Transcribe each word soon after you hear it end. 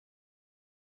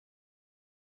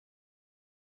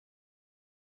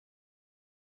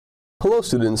Hello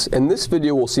students, in this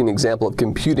video we'll see an example of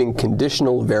computing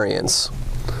conditional variance.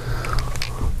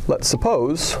 Let's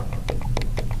suppose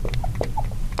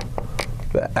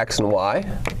that x and y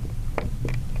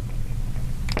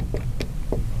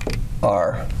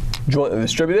are jointly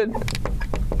distributed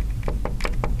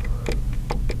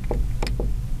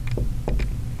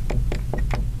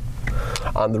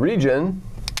on the region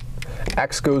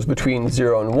x goes between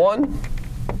 0 and 1,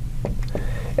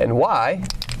 and y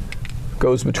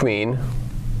goes between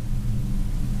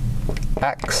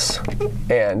x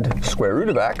and square root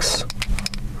of x,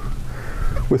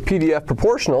 with PDF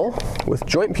proportional, with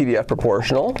joint PDF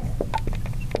proportional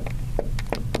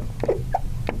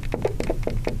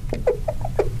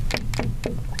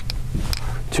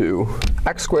to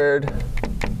x squared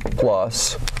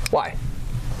plus y.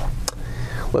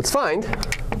 Let's find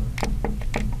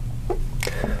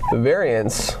the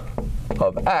variance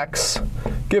of x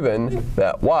given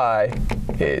that y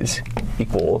is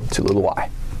equal to little y.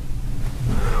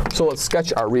 So let's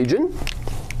sketch our region.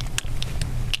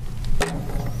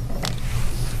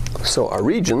 So our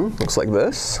region looks like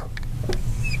this.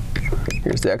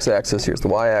 Here's the x-axis, here's the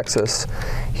y-axis.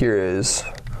 Here is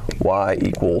y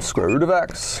equals square root of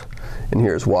x, and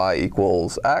here's y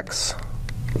equals x.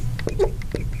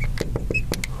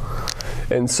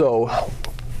 And so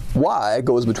y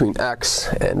goes between x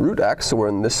and root x, so we're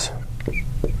in this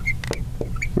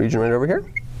region right over here.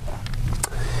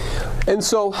 And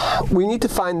so we need to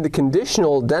find the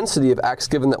conditional density of x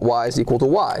given that y is equal to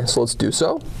y. So let's do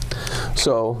so.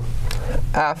 So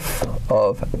f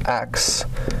of x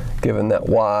given that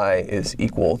y is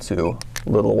equal to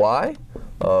little y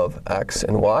of x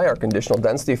and y, our conditional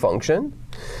density function,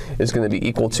 is going to be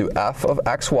equal to f of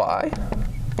xy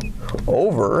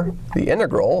over the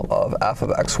integral of f of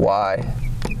xy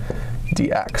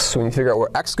dx. So we need to figure out where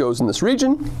x goes in this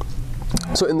region.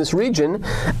 So in this region,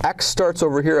 x starts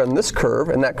over here on this curve,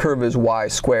 and that curve is y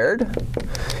squared,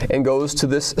 and goes to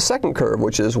this second curve,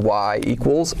 which is y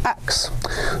equals x.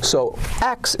 So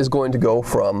x is going to go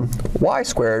from y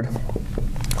squared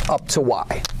up to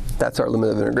y. That's our limit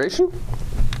of integration.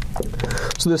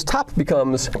 So this top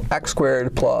becomes x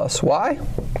squared plus y.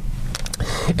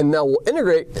 And now we'll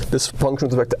integrate this function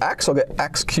with respect to x. So I'll get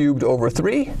x cubed over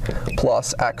 3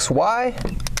 plus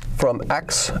xy. From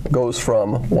x goes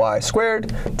from y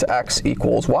squared to x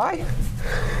equals y.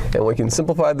 And we can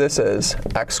simplify this as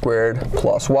x squared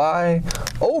plus y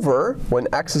over, when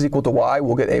x is equal to y,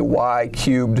 we'll get a y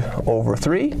cubed over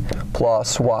 3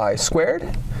 plus y squared.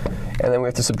 And then we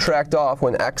have to subtract off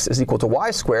when x is equal to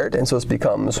y squared, and so this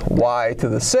becomes y to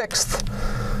the 6th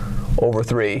over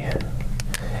 3.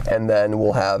 And then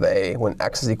we'll have a, when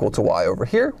x is equal to y over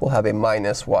here, we'll have a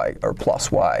minus y, or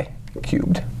plus y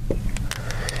cubed.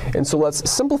 And so let's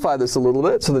simplify this a little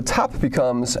bit. So the top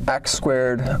becomes x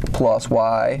squared plus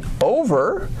y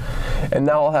over, and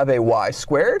now I'll have a y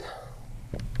squared.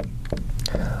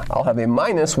 I'll have a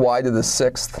minus y to the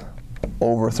 6th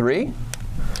over 3.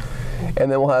 And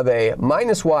then we'll have a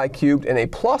minus y cubed and a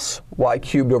plus y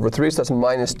cubed over 3, so that's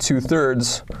minus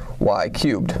 2/3 y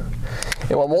cubed.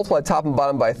 And we'll multiply top and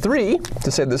bottom by 3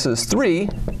 to say this is 3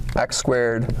 x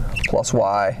squared plus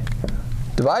y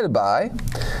divided by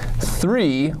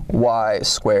 3y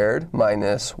squared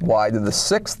minus y to the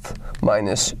 6th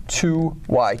minus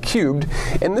 2y cubed.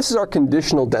 And this is our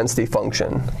conditional density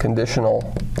function,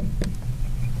 conditional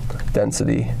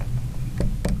density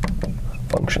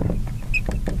function.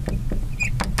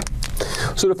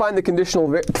 So to find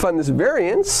this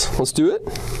variance, let's do it.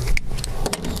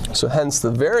 So hence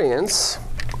the variance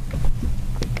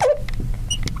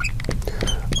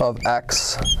of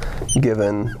x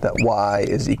given that y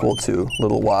is equal to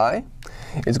little y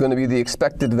is going to be the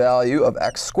expected value of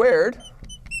x squared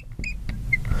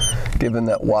given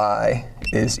that y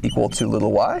is equal to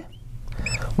little y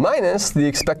minus the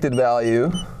expected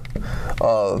value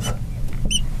of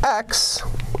x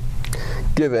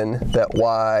given that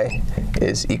y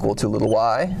is equal to little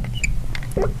y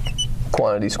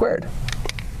quantity squared.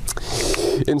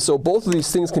 And so both of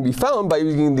these things can be found by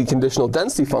using the conditional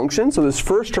density function. So this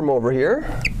first term over here,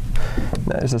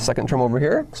 there's the second term over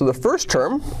here. So the first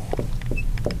term,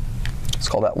 let's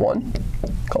call that 1,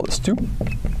 call this 2.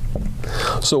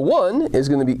 So 1 is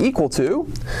going to be equal to,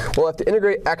 we'll have to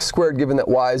integrate x squared given that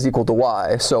y is equal to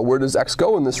y. So where does x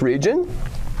go in this region?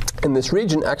 In this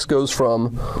region, x goes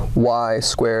from y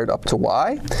squared up to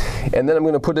y. And then I'm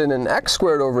going to put in an x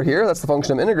squared over here. That's the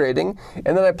function I'm integrating.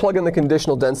 And then I plug in the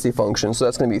conditional density function. So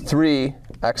that's going to be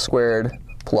 3x squared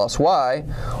plus y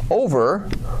over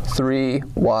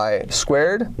 3y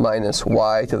squared minus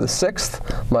y to the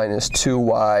 6th minus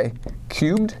 2y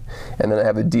cubed. And then I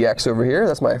have a dx over here.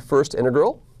 That's my first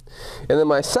integral. And then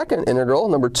my second integral,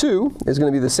 number 2, is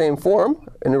going to be the same form,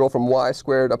 integral from y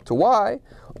squared up to y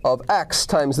of x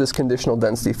times this conditional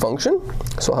density function.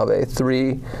 So I'll have a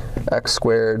 3x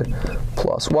squared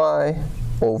plus y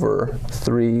over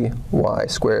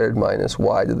 3y squared minus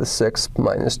y to the 6th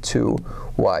minus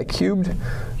 2y cubed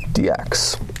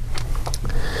dx.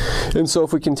 And so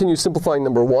if we continue simplifying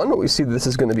number 1, what we see that this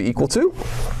is going to be equal to,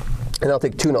 and I'll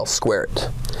take 2 and I'll square it.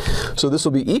 So this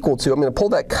will be equal to, I'm going to pull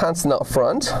that constant out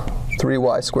front,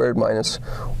 3y squared minus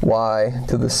y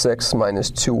to the 6th minus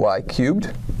 2y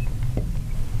cubed.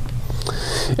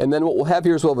 And then what we'll have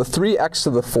here is we'll have a 3x to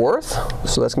the 4th.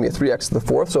 So that's going to be a 3x to the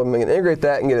 4th. So I'm going to integrate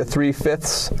that and get a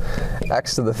 3/5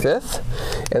 x to the 5th.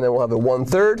 And then we'll have a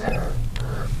 1/3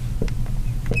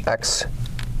 x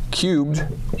cubed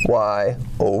y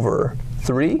over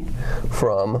 3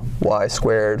 from y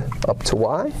squared up to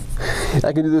y.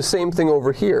 I can do the same thing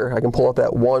over here. I can pull out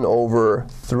that 1 over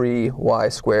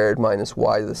 3y squared minus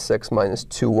y to the 6th minus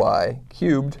 2y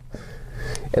cubed.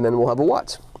 And then we'll have a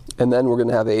what? And then we're going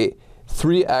to have a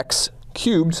 3x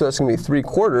cubed, so that's going to be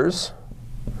 3/4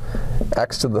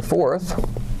 x to the 4th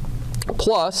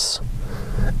plus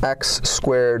x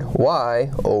squared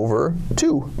y over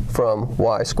 2 from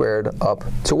y squared up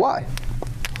to y.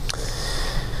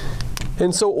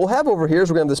 And so what we'll have over here is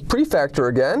we're going to have this prefactor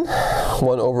again,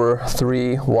 1 over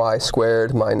 3y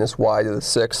squared minus y to the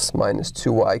 6th minus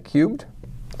 2y cubed.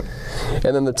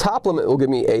 And then the top limit will give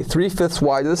me a 3/5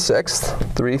 y to the 6th,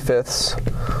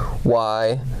 3/5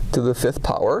 y to the 5th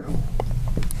power,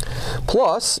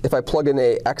 plus, if I plug in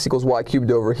a x equals y cubed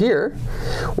over here,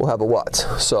 we'll have a what?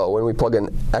 So when we plug in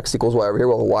x equals y over here,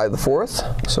 we'll have a y to the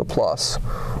 4th, so plus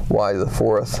y to the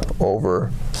 4th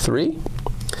over 3.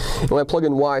 And when I plug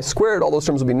in y squared, all those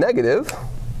terms will be negative.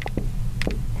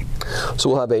 So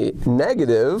we'll have a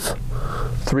negative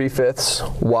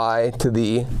 3/5 y to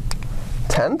the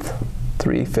 10th,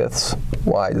 3/5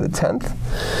 y to the 10th.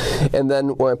 And then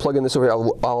when I plug in this over here,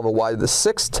 I'll have a y to the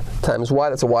 6th times y,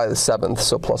 that's a y to the 7th,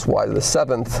 so plus y to the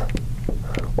 7th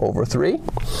over 3.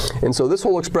 And so this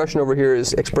whole expression over here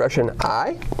is expression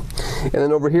I. And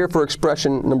then over here for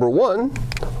expression number 1,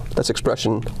 that's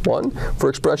expression 1. For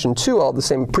expression 2, I'll have the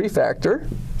same prefactor,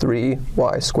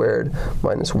 3y squared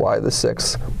minus y to the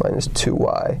 6th minus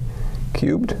 2y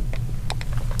cubed.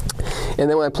 And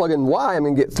then when I plug in y, I'm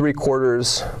going to get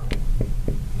 3/4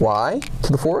 y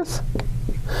to the 4th,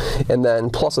 and then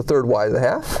plus a 1/3 y to the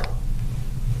half,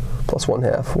 plus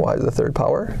 1/2 y to the 3rd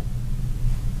power.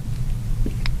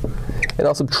 And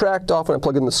I'll subtract off when I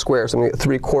plug in the square, so I'm going to get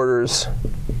 3/4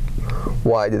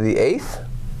 y to the 8th.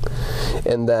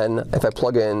 And then if I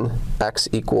plug in x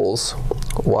equals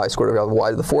y squared, I'll have y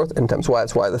to the 4th, and times y,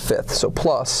 that's y to the 5th. So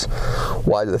plus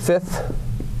y to the 5th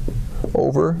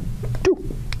over 2.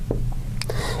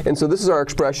 And so this is our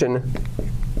expression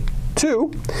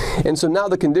 2. And so now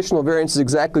the conditional variance is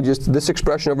exactly just this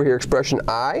expression over here, expression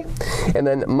I, and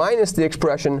then minus the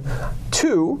expression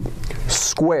 2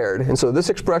 squared. And so this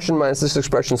expression minus this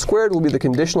expression squared will be the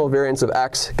conditional variance of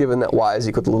x given that y is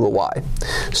equal to little y.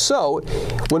 So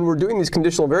when we're doing these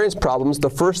conditional variance problems, the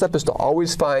first step is to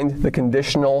always find the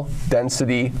conditional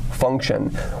density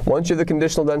function. Once you have the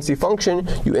conditional density function,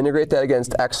 you integrate that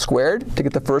against x squared to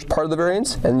get the first part of the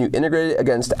variance, and you integrate it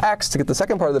against x to get the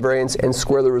second part of the variance and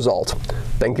square the result.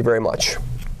 Thank you very much.